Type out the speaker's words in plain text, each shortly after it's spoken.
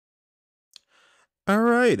All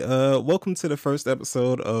right, welcome to the first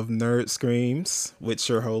episode of Nerd Screams with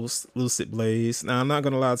your host, Lucid Blaze. Now, I'm not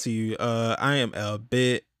gonna lie to you, I am a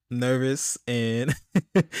bit nervous, and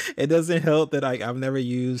it doesn't help that I've never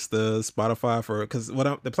used the Spotify for because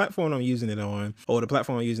the platform I'm using it on, or the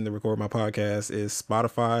platform I'm using to record my podcast, is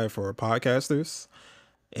Spotify for podcasters.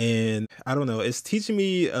 And I don't know, it's teaching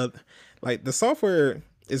me like the software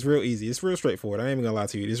is real easy. It's real straightforward. I ain't even gonna lie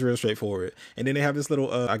to you. It's real straightforward. And then they have this little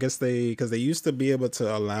I guess because they used to be able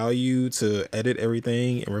to allow you to edit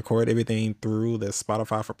everything and record everything through the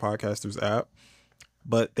Spotify for Podcasters app.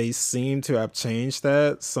 But they seem to have changed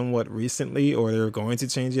that somewhat recently, or they're going to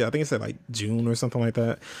change it. I think it said like June or something like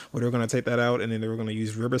that, where they're going to take that out and then they were going to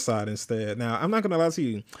use Riverside instead. Now, I'm not going to lie to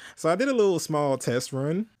you. So I did a little small test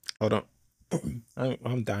run. Hold on.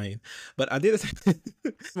 I'm dying, but I did a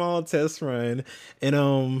small test run,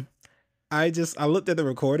 and I looked at the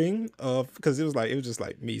recording of because it was just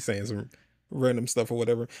like me saying some random stuff or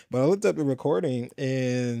whatever. But I looked at the recording,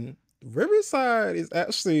 and Riverside is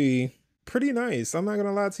actually pretty nice. I'm not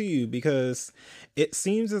gonna lie to you, because it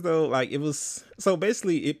seems as though like it was so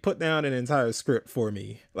basically it put down an entire script for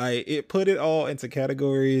me. Like it put it all into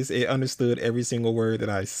categories. It understood every single word that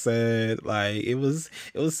I said. Like it was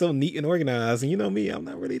so neat and organized. And you know me, I'm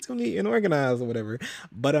not really too neat and organized or whatever.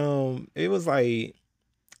 But it was like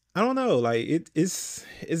I don't know, like it's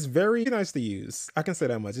very nice to use. I can say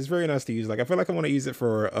that much. It's very nice to use. Like I feel like I want to use it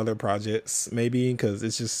for other projects, maybe, because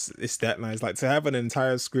it's that nice. Like to have an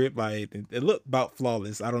entire script, like it looked about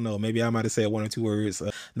flawless. I don't know. Maybe I might have said one or two words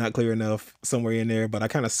not clear enough somewhere in there, but I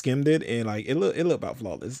kind of skimmed it and like it looked about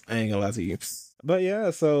flawless. I ain't gonna lie to you. But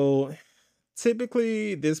yeah, so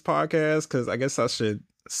typically this podcast, because I guess I should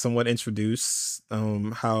somewhat introduce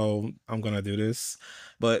how I'm gonna do this.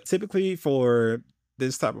 But typically for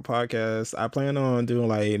this type of podcast, I plan on doing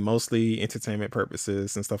like mostly entertainment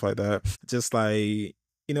purposes and stuff like that. Just like,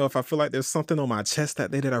 if I feel like there's something on my chest that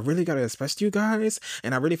day that I really gotta express to you guys,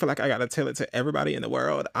 and I really feel like I gotta tell it to everybody in the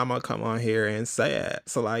world, I'm gonna come on here and say it.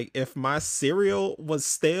 So like if my cereal was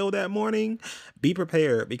stale that morning, be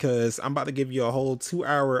prepared, because I'm about to give you a whole 2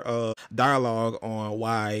 hour of dialogue on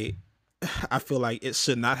why I feel like it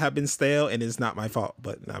should not have been stale, and it's not my fault.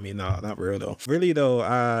 But I mean, no, not real though. Really though,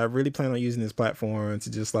 I really plan on using this platform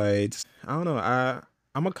to just like, I don't know,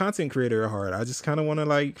 I'm a content creator at heart. I just kind of want to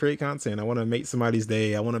like create content. I want to make somebody's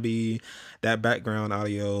day. I want to be that background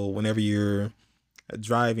audio whenever you're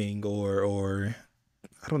driving, or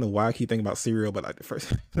I don't know why I keep thinking about cereal, but like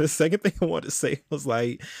the second thing I wanted to say was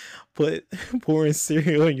like, put pouring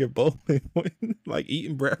cereal in your bowl and like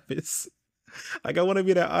eating breakfast. Like I want to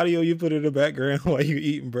be that audio you put in the background while you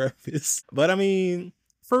eating breakfast. But I mean,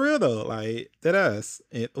 for real though, like dead ass.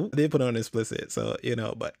 And I did put on explicit, so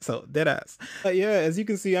but so dead ass. But yeah, as you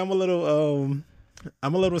can see, I'm a little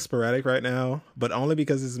sporadic right now, but only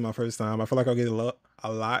because this is my first time. I feel like I'll get a lot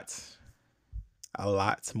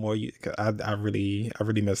more. I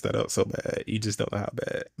really messed that up so bad. You just don't know how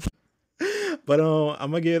bad. But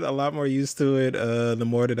I'm gonna get a lot more used to it the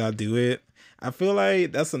more that I do it. I feel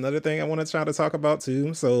like that's another thing I want to try to talk about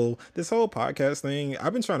too. So this whole podcast thing,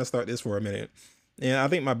 I've been trying to start this for a minute. And I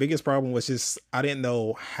think my biggest problem was just I didn't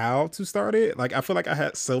know how to start it. Like I feel like I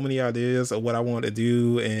had so many ideas of what I wanted to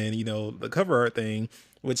do, and the cover art thing,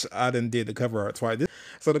 which I done did the cover art twice.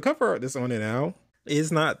 So the cover art that's on it now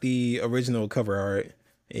is not the original cover art,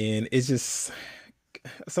 and it's just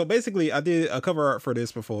so basically I did a cover art for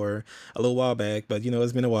this before a little while back, but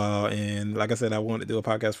it's been a while, and like I said, I wanted to do a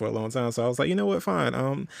podcast for a long time, so I was like, you know what, fine,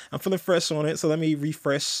 I'm feeling fresh on it, so let me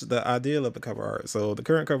refresh the ideal of the cover art. So the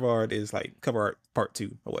current cover art is like cover art part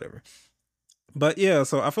 2 or whatever. But yeah,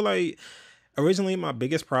 so I feel like originally my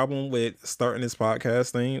biggest problem with starting this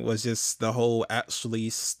podcast thing was just the whole actually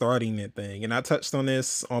starting it thing. And I touched on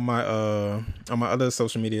this on my other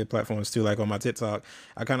social media platforms too, like on my TikTok.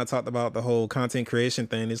 I kind of talked about the whole content creation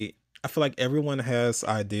thing. I feel like everyone has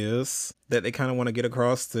ideas that they kind of want to get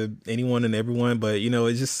across to anyone and everyone, but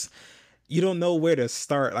it's just you don't know where to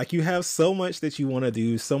start. Like you have so much that you want to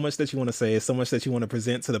do, so much that you want to say, so much that you want to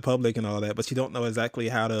present to the public and all that, but you don't know exactly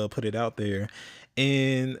how to put it out there.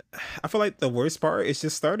 And I feel like the worst part is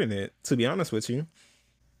just starting it, to be honest with you.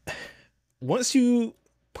 Once you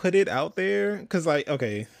put it out there, because like,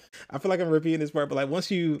 okay, I feel like I'm repeating this part, but like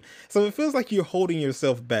so it feels like you're holding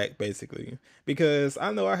yourself back basically, because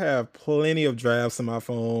I know I have plenty of drafts on my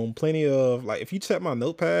phone, plenty of like, if you check my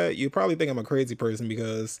notepad, you probably think I'm a crazy person,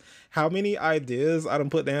 because how many ideas I done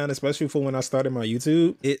put down, especially for when I started my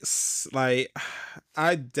YouTube. It's like,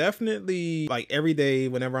 I definitely like every day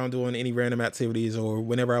whenever I'm doing any random activities or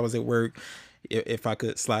whenever I was at work, if I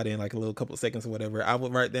could slide in like a little couple seconds or whatever, I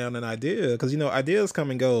would write down an idea, because you know ideas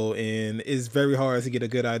come and go, and it's very hard to get a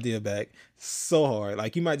good idea back. So hard.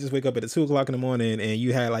 Like you might just wake up at 2 o'clock in the morning and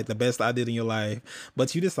you had like the best idea in your life,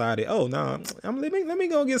 but you decided, oh no, let me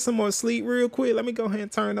go get some more sleep real quick. Let me go ahead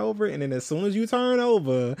and turn over, and then as soon as you turn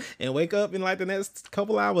over and wake up in like the next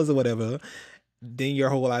couple hours or whatever, then your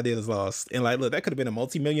whole idea is lost. And like, look, that could have been a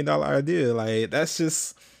multi-million-dollar idea. Like that's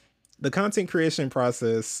just the content creation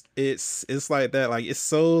process. It's like that. Like it's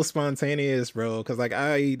so spontaneous, bro. Because like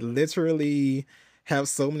I literally have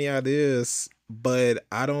so many ideas, but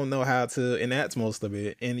I don't know how to enact most of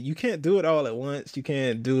it. And you can't do it all at once. You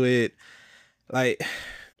can't do it like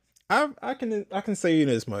I can say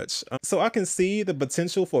this much. So I can see the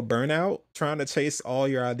potential for burnout trying to chase all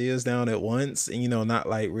your ideas down at once, and you know not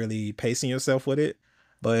like really pacing yourself with it.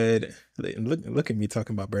 But look at me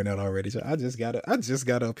talking about burnout already. I just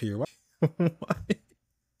got up here. I'm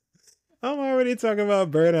already talking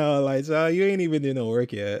about burnout. Like, child, you ain't even doing no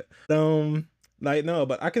work yet. Like no,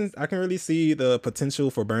 but I can really see the potential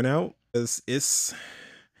for burnout, because it's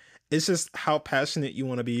just how passionate you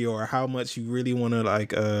want to be, or how much you really want to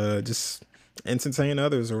like just entertain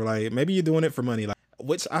others, or like maybe you're doing it for money, like,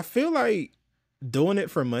 which I feel like doing it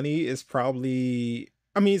for money is probably,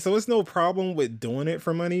 I mean, so it's no problem with doing it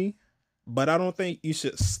for money, but I don't think you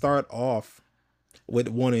should start off with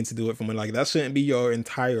wanting to do it for money. Like that shouldn't be your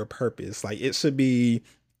entire purpose. Like it should be,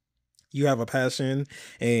 you have a passion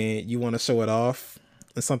and you want to show it off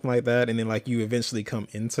and something like that, and then like you eventually come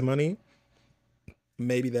into money.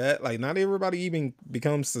 Maybe that, like not everybody even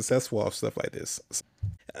becomes successful off stuff like this.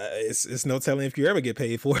 It's no telling if you ever get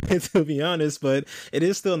paid for it, to be honest, but it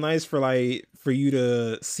is still nice for like for you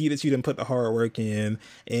to see that you didn't put the hard work in,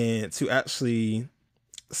 and to actually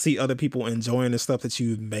see other people enjoying the stuff that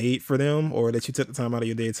you made for them, or that you took the time out of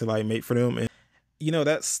your day to like make for them. And you know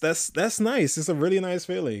that's nice. It's a really nice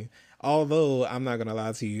feeling. Although I'm not gonna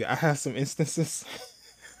lie to you, I have some instances.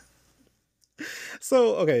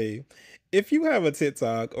 So okay, if you have a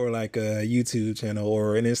TikTok or like a YouTube channel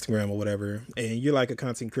or an Instagram or whatever, and you're like a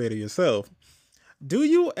content creator yourself, do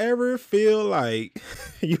you ever feel like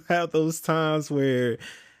you have those times where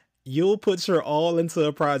you'll put your all into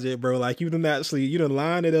a project, bro? Like you done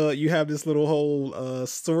line it up, you have this little whole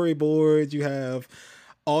storyboard, you have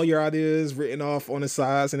all your ideas written off on the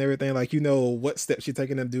sides and everything, like you know what steps you're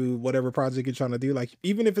taking to do whatever project you're trying to do, like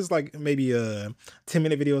even if it's like maybe a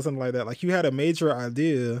 10-minute video or something like that, like you had a major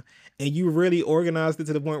idea and you really organized it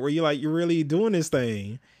to the point where you're really doing this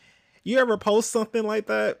thing. You ever post something like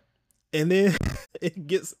that and then it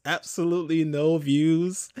gets absolutely no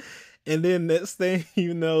views, and then next thing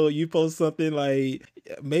you know, you post something like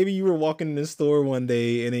maybe you were walking in the store one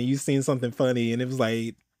day and then you seen something funny and it was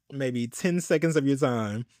like maybe 10 seconds of your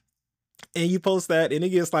time, and you post that and it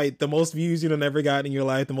gets like the most views you've never got in your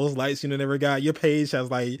life, the most likes you've never got. Your page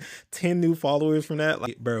has like 10 new followers from that.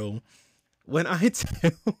 Like, bro, when I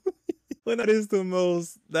tell when that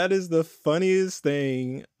is the funniest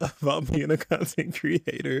thing about being a content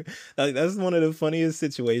creator. Like that's one of the funniest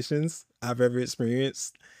situations I've ever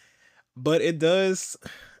experienced. But it does,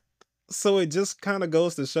 so it just kind of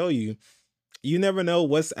goes to show you, you never know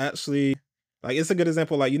what's actually, like it's a good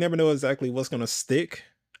example, like you never know exactly what's gonna stick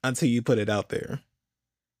until you put it out there.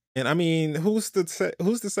 And I mean, who's to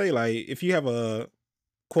say like if you have a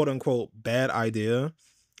quote unquote bad idea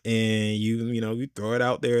and you know you throw it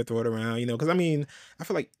out there, throw it around, you know, because I mean I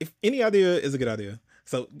feel like if any idea is a good idea,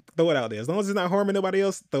 so throw it out there as long as it's not harming nobody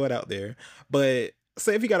else, throw it out there. But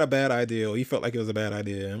say if you got a bad idea or you felt like it was a bad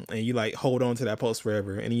idea and you like hold on to that post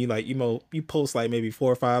forever, and you like you post like maybe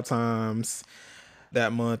 4 or 5 times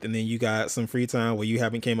that month, and then you got some free time where you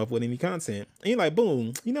haven't came up with any content, and you're like,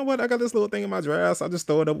 boom, you know what, I got this little thing in my drafts, I'll just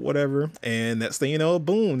throw it up, whatever. And next thing you know,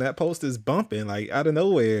 boom, that post is bumping like out of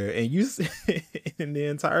nowhere, and you in the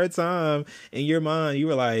entire time in your mind you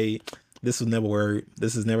were like, this will never work,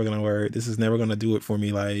 this is never gonna work, this is never gonna do it for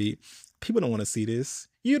me, like people don't want to see this.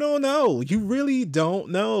 You don't know, you really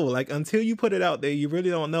don't know, like until you put it out there you really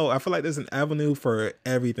don't know. I feel like there's an avenue for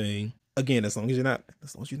everything. Again, as long as you're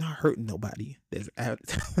not hurting nobody,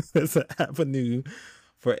 there's an avenue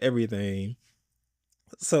for everything.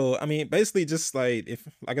 So I mean, basically, just like if,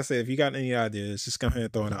 like I said, if you got any ideas, just go ahead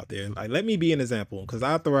and throw it out there. Like, let me be an example, because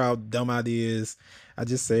I throw out dumb ideas. I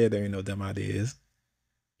just said there ain't no dumb ideas.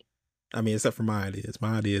 I mean, except for my ideas.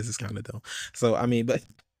 My ideas is kind of dumb. So I mean,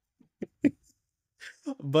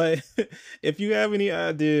 but if you have any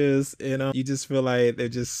ideas and you just feel like they're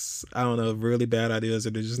just, I don't know, really bad ideas, or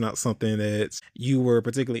they're just not something that you were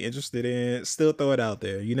particularly interested in, still throw it out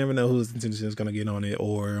there. You never know whose intention is going to get on it,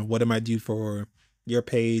 or what it might do for your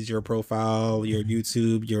page, your profile, your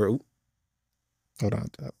YouTube, your Hold on,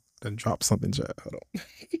 then drop something, chat. Hold on.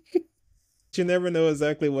 You never know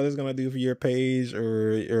exactly what it's gonna do for your page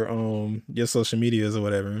or your social medias or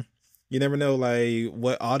whatever. You never know like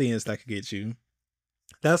what audience that could get you.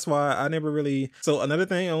 That's why I never really. So another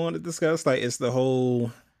thing I want to discuss like is the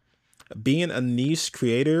whole being a niche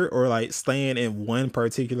creator or like staying in one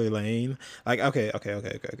particular lane. Like okay.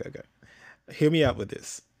 Hear me out with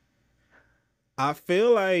this. I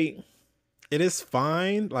feel like it is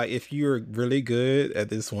fine like if you're really good at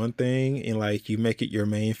this one thing and like you make it your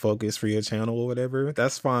main focus for your channel or whatever.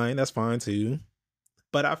 That's fine too.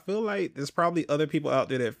 But I feel like there's probably other people out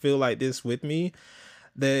there that feel like this with me,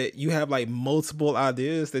 that you have like multiple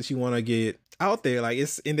ideas that you want to get out there, like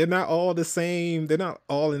it's, and they're not all the same, they're not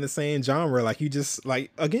all in the same genre. Like you just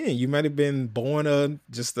like, again, you might have been born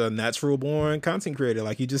just a natural born content creator,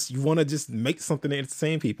 like you want to just make something to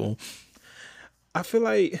entertain people. I feel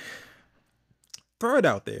like throw it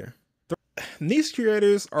out there. Niche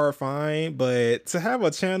creators are fine, but to have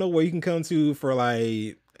a channel where you can come to for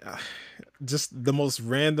like just the most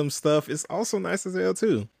random stuff is also nice as hell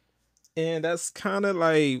too. And that's kind of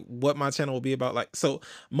like what my channel will be about. Like, so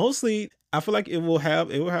mostly I feel like it will have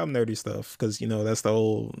nerdy stuff, because you know that's the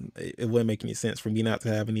whole, it wouldn't make any sense for me not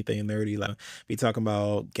to have anything nerdy, like be talking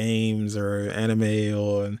about games or anime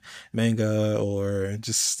or manga or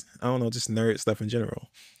just, I don't know, just nerd stuff in general.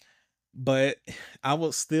 But I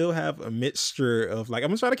will still have a mixture of like, I'm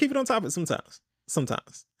gonna try to keep it on topic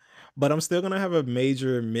sometimes, but I'm still gonna have a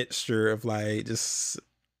major mixture of like, just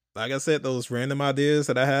like I said, those random ideas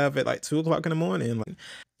that I have at like 2 o'clock in the morning. Like,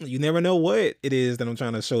 you never know what it is that I'm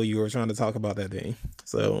trying to show you or trying to talk about that day.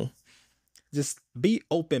 So just be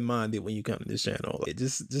open minded when you come to this channel. Like,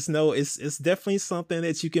 just know it's definitely something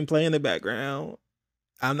that you can play in the background.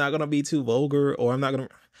 I'm not gonna be too vulgar, or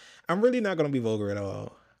I'm really not gonna be vulgar at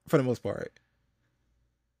all for the most part.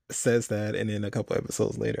 Says that, and then a couple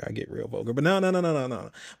episodes later I get real vulgar. But no.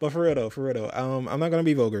 But for real though, I'm not gonna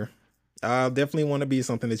be vulgar. I definitely want to be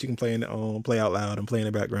something that you can play play out loud and play in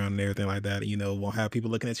the background and everything like that. You know, won't have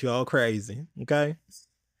people looking at you all crazy. Okay.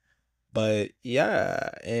 But yeah,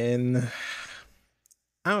 and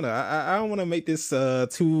I don't know. I don't want to make this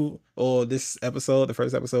this episode, the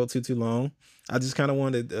first episode, too long. I just kind of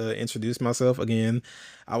wanted to introduce myself again.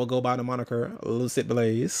 I will go by the moniker Lucid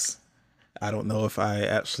Blaze. I don't know if I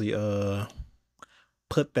actually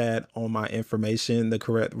put that on my information the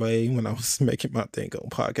correct way when I was making my thing on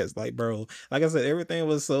podcast. Like, bro, like I said, everything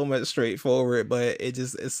was so much straightforward, but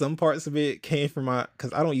some parts of it came from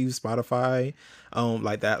because I don't use Spotify,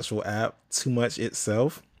 like the actual app too much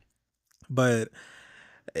itself, but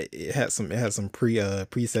it had some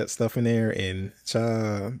preset stuff in there, and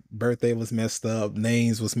birthday was messed up,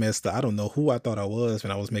 names was messed up. I don't know who I thought I was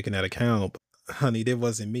when I was making that account. Honey, that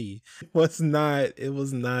wasn't me. It was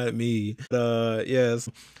not me. But, yes.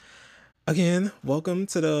 Again, welcome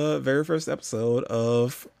to the very first episode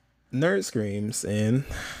of Nerd Screams, and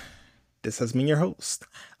this has been your host,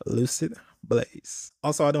 Lucid Blaze.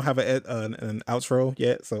 Also, I don't have an outro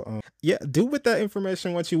yet, so yeah, do with that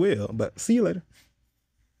information what you will. But see you later.